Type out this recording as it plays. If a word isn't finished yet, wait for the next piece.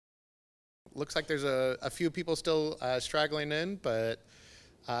Looks like there's a few people still straggling in, but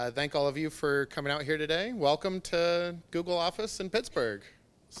thank all of you for coming out here today. Welcome to Google office in Pittsburgh.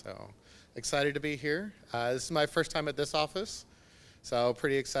 So excited to be here. This is my first time at this office, so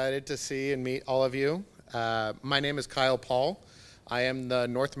pretty excited to see and meet all of you. My name is Kyle Paul. I am the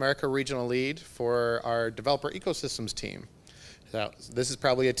North America Regional Lead for our Developer Ecosystems team. So this is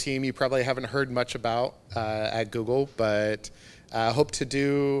probably a team you probably haven't heard much about at Google, but hope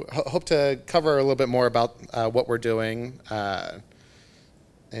to cover a little bit more about what we're doing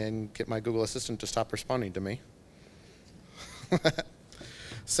and get my Google Assistant to stop responding to me.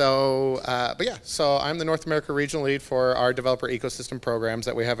 So I'm the North America Regional Lead for our Developer Ecosystem programs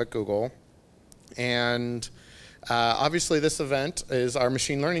that we have at Google. And obviously this event is our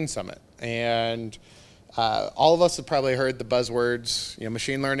Machine Learning Summit. And all of us have probably heard the buzzwords,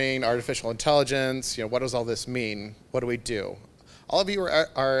 machine learning, artificial intelligence, what does all this mean? What do we do? All of you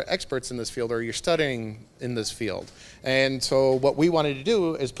are experts in this field, or you're studying in this field. And so what we wanted to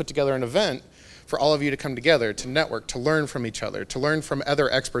do is put together an event for all of you to come together, to network, to learn from each other, to learn from other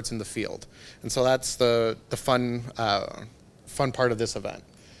experts in the field. And so that's the fun part of this event.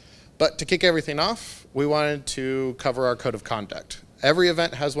 But to kick everything off, we wanted to cover our code of conduct. Every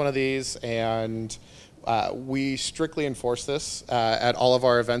event has one of these, and we strictly enforce this at all of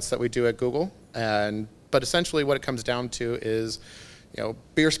our events that we do at Google. But essentially what it comes down to is,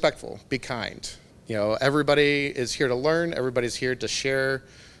 be respectful, be kind. Everybody is here to learn, everybody's here to share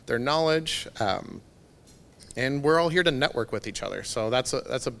their knowledge, and we're all here to network with each other. So that's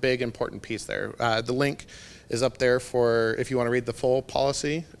a big important piece there. The link is up there for if you want to read the full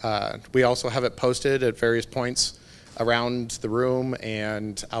policy. We also have it posted at various points around the room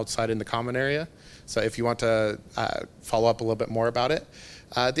and outside in the common area. So if you want to follow up a little bit more about it.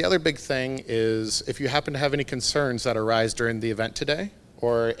 The other big thing is if you happen to have any concerns that arise during the event today,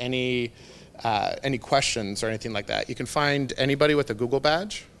 or any questions or anything like that, you can find anybody with a Google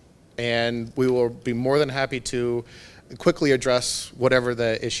badge, and we will be more than happy to quickly address whatever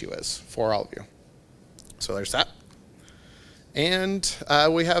the issue is for all of you. So there's that. And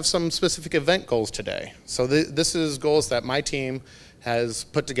we have some specific event goals today. So this is goals that my team has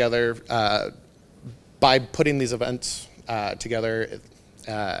put together by putting these events together.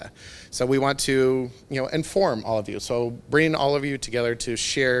 So we want to, inform all of you. So bringing all of you together to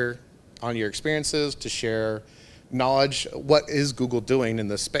share on your experiences, to share knowledge. What is Google doing in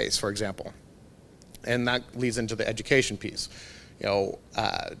this space, for example? And that leads into the education piece.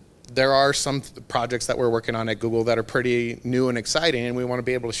 There are some projects that we're working on at Google that are pretty new and exciting, and we want to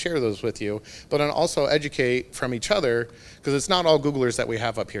be able to share those with you, but then also educate from each other, because it's not all Googlers that we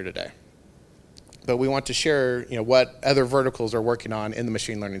have up here today. But we want to share, what other verticals are working on in the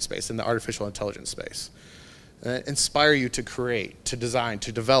machine learning space, in the artificial intelligence space. Inspire you to create, to design,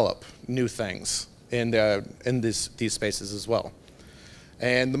 to develop new things in these spaces as well.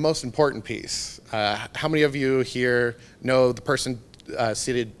 And the most important piece, how many of you here know the person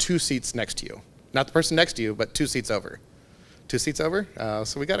seated 2 seats next to you? Not the person next to you, but 2 seats over. 2 seats over?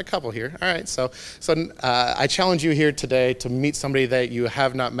 So we got a couple here. All right, so I challenge you here today to meet somebody that you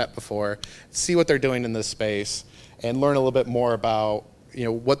have not met before, see what they're doing in this space, and learn a little bit more about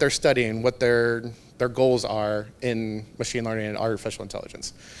what they're studying, what their goals are in machine learning and artificial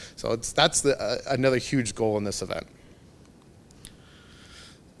intelligence. So that's another huge goal in this event.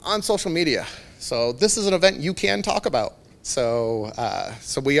 On social media. So this is an event you can talk about. So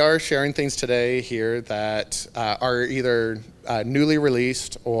we are sharing things today here that are either newly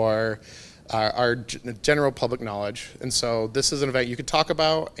released or are general public knowledge. And so this is an event you can talk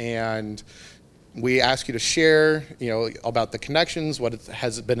about, and we ask you to share, about the connections, what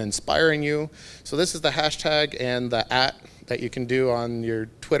has been inspiring you. So this is the hashtag and the @ that you can do on your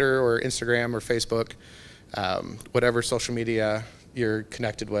Twitter or Instagram or Facebook, whatever social media you're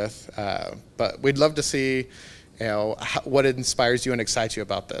connected with. But we'd love to see what inspires you and excites you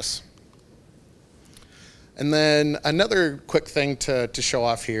about this. And then another quick thing to show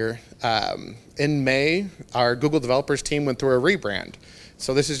off here. In May, our Google developers team went through a rebrand.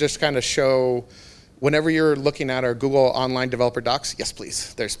 So this is just kind of show, whenever you're looking at our Google Online Developer Docs, yes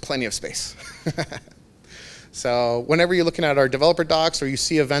please, there's plenty of space. So whenever you're looking at our developer docs or you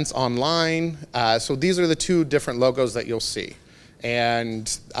see events online, so these are the 2 different logos that you'll see.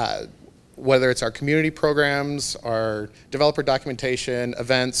 And whether it's our community programs, our developer documentation,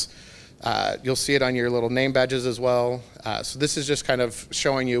 events, you'll see it on your little name badges as well. So this is just kind of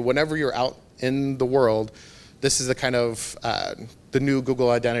showing you whenever you're out in the world, this is the kind of the new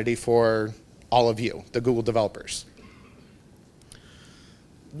Google identity for all of you, the Google developers.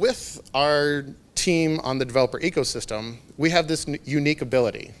 With our team on the developer ecosystem, we have this unique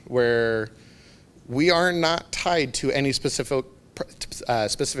ability where we are not tied to any specific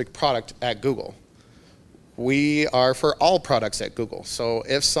product at Google. We are for all products at Google. So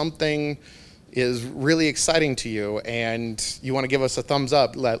if something is really exciting to you and you want to give us a thumbs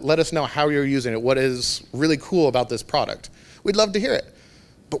up, let us know how you're using it, what is really cool about this product. We'd love to hear it.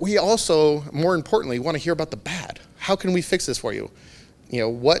 But we also, more importantly, want to hear about the bad. How can we fix this for you?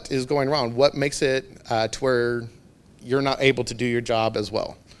 What is going wrong? What makes it to where you're not able to do your job as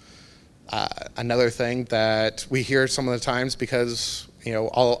well? Another thing that we hear some of the times, because a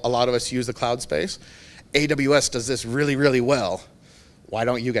lot of us use the cloud space, AWS does this really, really well. Why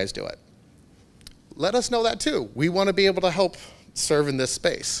don't you guys do it? Let us know that too. We want to be able to help serve in this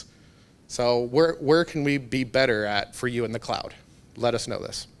space. So where can we be better at for you in the cloud? Let us know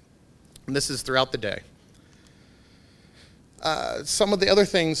this. And this is throughout the day. Some of the other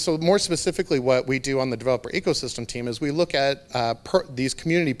things, so more specifically what we do on the developer ecosystem team is we look at these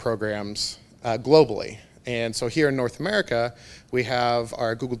community programs globally. And so here in North America, we have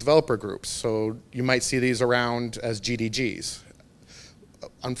our Google developer groups. So you might see these around as GDGs.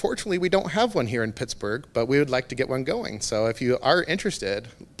 Unfortunately, we don't have one here in Pittsburgh, but we would like to get one going. So if you are interested,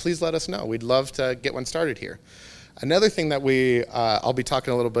 please let us know. We'd love to get one started here. Another thing that I'll be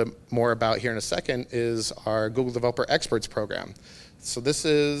talking a little bit more about here in a second is our Google Developer Experts program. So this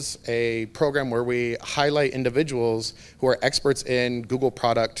is a program where we highlight individuals who are experts in Google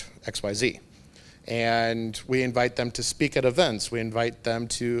product XYZ. And we invite them to speak at events. We invite them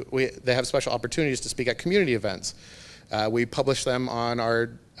to, they have special opportunities to speak at community events. We publish them on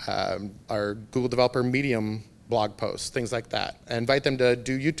our Google Developer Medium blog posts, things like that. I invite them to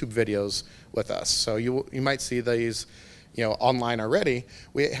do YouTube videos with us. So you might see these online already.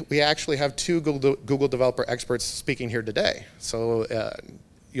 We actually have 2 Google Developer Experts speaking here today. So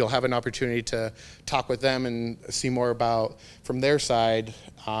you'll have an opportunity to talk with them and see more about, from their side,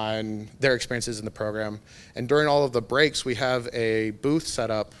 on their experiences in the program. And during all of the breaks, we have a booth set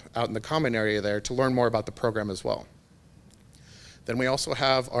up out in the common area there to learn more about the program as well. Then we also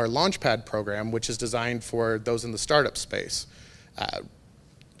have our Launchpad program, which is designed for those in the startup space,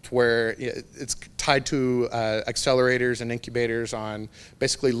 where it's tied to accelerators and incubators on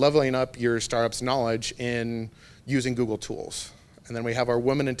basically leveling up your startup's knowledge in using Google tools. And then we have our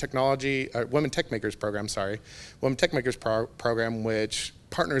Women in Technology, Women Tech Makers program, Women Tech Makers program, which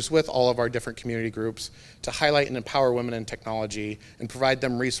partners with all of our different community groups to highlight and empower women in technology and provide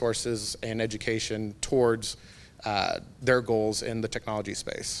them resources and education towards their goals in the technology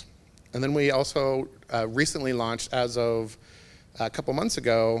space. And then we also recently launched, as of a couple months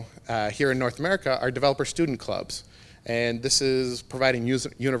ago, here in North America, our developer student clubs. And this is providing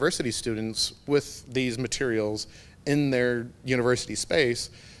university students with these materials in their university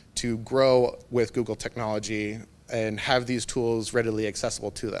space to grow with Google technology and have these tools readily accessible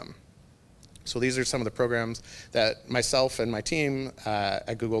to them. So these are some of the programs that myself and my team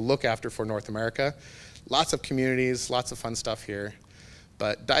at Google look after for North America. Lots of communities, lots of fun stuff here.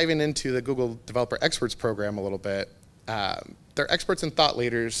 But diving into the Google Developer Experts program a little bit, they're experts and thought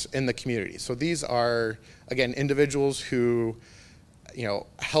leaders in the community. So these are, again, individuals who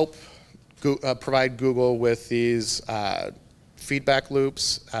help provide Google with these feedback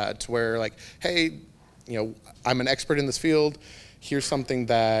loops to where, like, hey, I'm an expert in this field. Here's something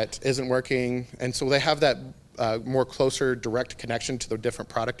that isn't working. And so they have that more closer direct connection to the different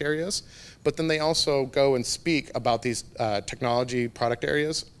product areas. But then they also go and speak about these technology product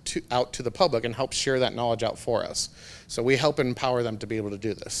areas out to the public and help share that knowledge out for us. So we help empower them to be able to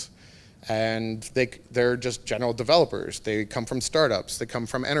do this. And they're just general developers. They come from startups. They come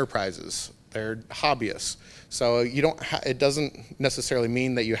from enterprises. They're hobbyists. So it doesn't necessarily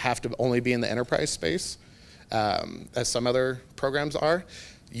mean that you have to only be in the enterprise space, as some other programs are.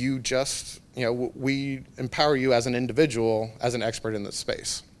 You just, we empower you as an individual, as an expert in this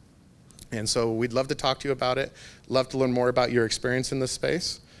space. And so we'd love to talk to you about it, love to learn more about your experience in this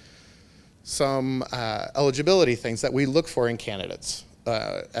space. Some eligibility things that we look for in candidates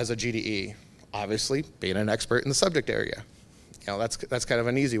as a GDE. Obviously, being an expert in the subject area. That's kind of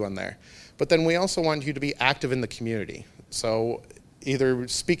an easy one there. But then we also want you to be active in the community. So either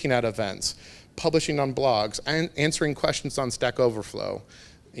speaking at events, publishing on blogs, answering questions on Stack Overflow,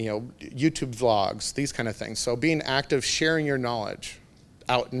 YouTube vlogs, these kind of things. So being active, sharing your knowledge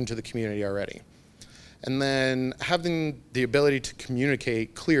out into the community already. And then having the ability to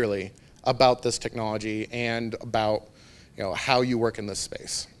communicate clearly about this technology and about how you work in this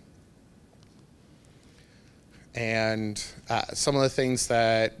space. And some of the things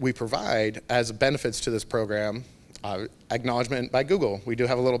that we provide as benefits to this program Acknowledgement by Google. We do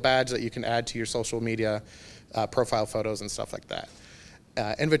have a little badge that you can add to your social media profile photos and stuff like that.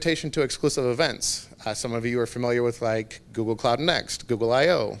 Invitation to exclusive events. Some of you are familiar with like Google Cloud Next, Google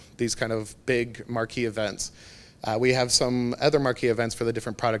I/O, these kind of big marquee events. We have some other marquee events for the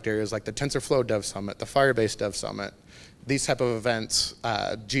different product areas like the TensorFlow Dev Summit, the Firebase Dev Summit. These type of events,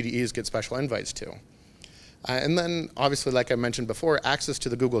 GDEs get special invites to. And then obviously, like I mentioned before, access to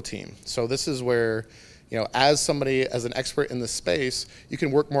the Google team. So this is where, as an expert in the space, you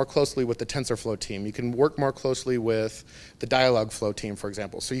can work more closely with the TensorFlow team. You can work more closely with the Dialogflow team, for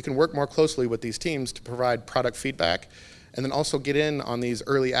example. So you can work more closely with these teams to provide product feedback, and then also get in on these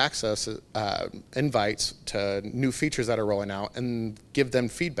early access invites to new features that are rolling out, and give them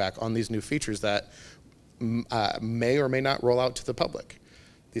feedback on these new features that may or may not roll out to the public,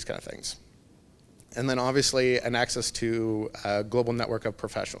 these kind of things. And then obviously an access to a global network of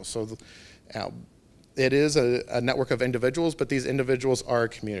professionals. So it is a network of individuals, but these individuals are a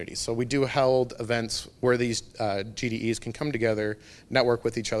community. So we do hold events where these GDEs can come together, network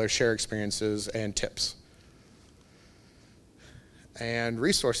with each other, share experiences and tips. And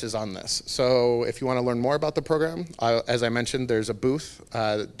resources on this. So if you want to learn more about the program, as I mentioned, there's a booth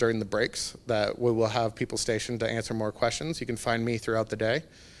during the breaks that we will have people stationed to answer more questions. You can find me throughout the day.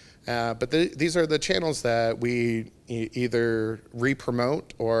 But these are the channels that we either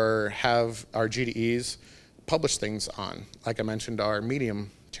re-promote or have our GDEs publish things on. Like I mentioned, our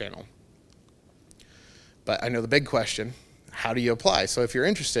Medium channel. But I know the big question, how do you apply? So if you're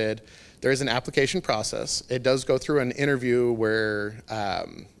interested, there is an application process. It does go through an interview where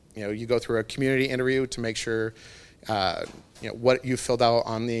you go through a community interview to make sure what you filled out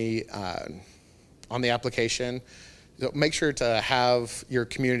on the application. Make sure to have your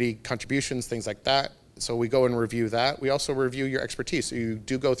community contributions, things like that. So we go and review that. We also review your expertise. So you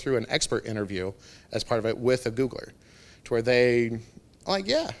do go through an expert interview as part of it with a Googler, to where they like,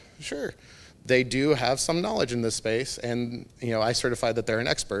 yeah, sure. They do have some knowledge in this space, and I certify that they're an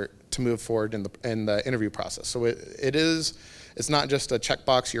expert to move forward in the interview process. So it's not just a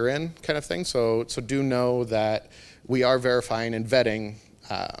checkbox you're in kind of thing. So do know that we are verifying and vetting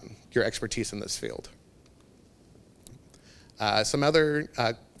your expertise in this field. Some other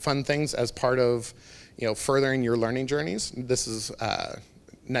fun things as part of furthering your learning journeys. This is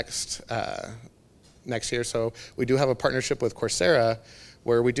next year. So we do have a partnership with Coursera,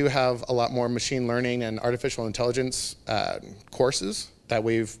 where we do have a lot more machine learning and artificial intelligence courses that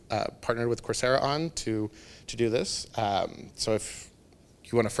we've partnered with Coursera on to do this. So if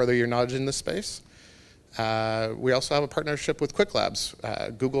you want to further your knowledge in this space, we also have a partnership with Quick Labs.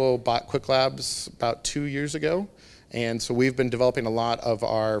 Google bought Quick Labs about 2 years ago. And so we've been developing a lot of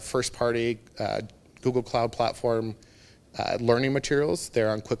our first-party Google Cloud Platform learning materials there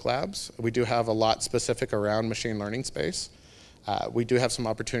on Quick Labs. We do have a lot specific around machine learning space. We do have some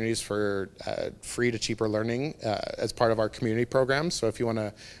opportunities for free to cheaper learning as part of our community programs. So if you want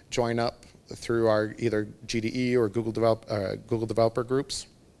to join up through our either GDE or Google developer groups,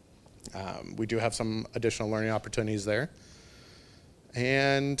 we do have some additional learning opportunities there.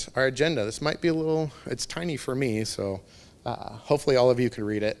 And our agenda, this might be it's tiny for me, so hopefully all of you can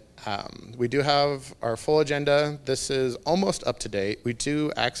read it. We do have our full agenda. This is almost up to date. We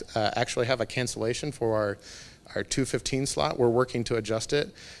do actually have a cancellation for our 2:15 slot. We're working to adjust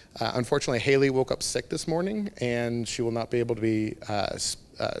it. Unfortunately, Haley woke up sick this morning, and she will not be able to be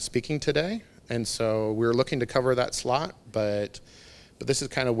speaking today. And so we're looking to cover that slot, but this is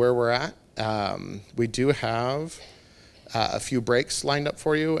kind of where we're at. We do have a few breaks lined up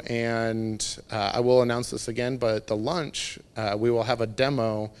for you, and I will announce this again, but the lunch, we will have a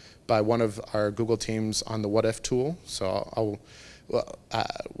demo by one of our Google teams on the What If tool. So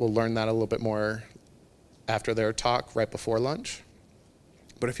we'll learn that a little bit more after their talk right before lunch.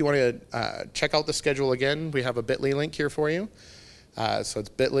 But if you want to check out the schedule again, we have a bit.ly link here for you. So it's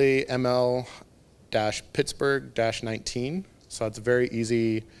bit.ly ml-pittsburgh-19. So it's a very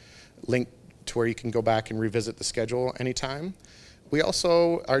easy link to where you can go back and revisit the schedule anytime. We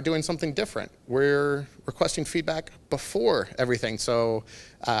also are doing something different. We're requesting feedback before everything. So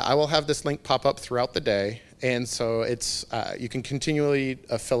I will have this link pop up throughout the day. And so you can continually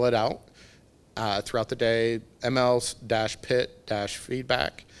fill it out throughout the day,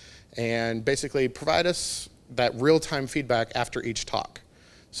 ml-pit-feedback, and basically provide us that real-time feedback after each talk.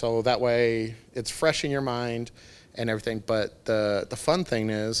 So that way it's fresh in your mind and everything. But the fun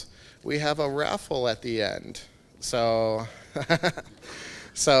thing is, we have a raffle at the end. So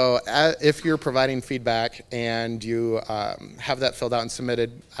So if you're providing feedback and you have that filled out and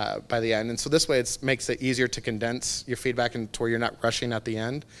submitted by the end, and so this way it makes it easier to condense your feedback and to where you're not rushing at the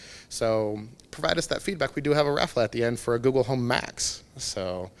end. So provide us that feedback. We do have a raffle at the end for a Google Home Max.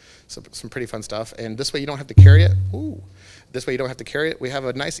 So some pretty fun stuff. And this way you don't have to carry it. Ooh. This way you don't have to carry it. We have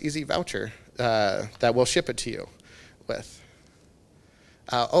a nice, easy voucher that we'll ship it to you with.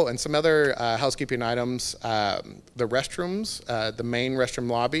 Oh, and some other housekeeping items. The restrooms, the main restroom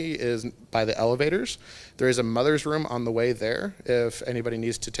lobby is by the elevators. There is a mother's room on the way there if anybody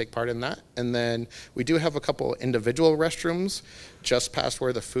needs to take part in that. And then we do have a couple individual restrooms just past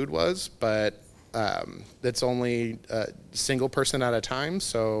where the food was, but it's only a single person at a time.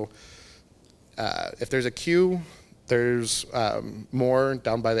 So if there's a queue, there's more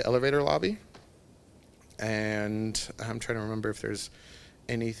down by the elevator lobby. And I'm trying to remember if there's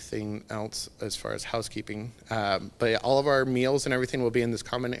anything else as far as housekeeping. But yeah, all of our meals and everything will be in this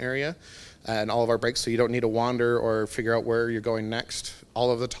common area and all of our breaks, so you don't need to wander or figure out where you're going next.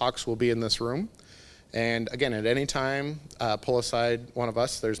 All of the talks will be in this room. And again, at any time, pull aside one of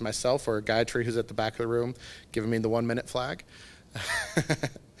us. There's myself or Gayatri who's at the back of the room giving me the 1-minute flag.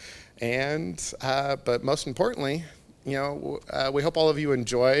 But most importantly, we hope all of you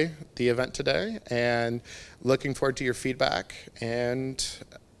enjoy the event today, and looking forward to your feedback. And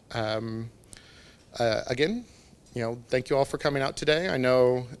again, thank you all for coming out today. I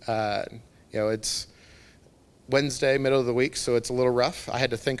know, it's Wednesday, middle of the week, so it's a little rough. I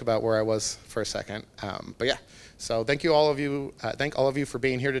had to think about where I was for a second, but yeah. So thank all of you for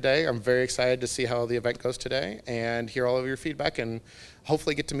being here today. I'm very excited to see how the event goes today and hear all of your feedback, and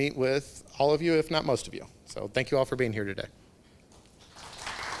hopefully get to meet with all of you, if not most of you. So thank you all for being here today.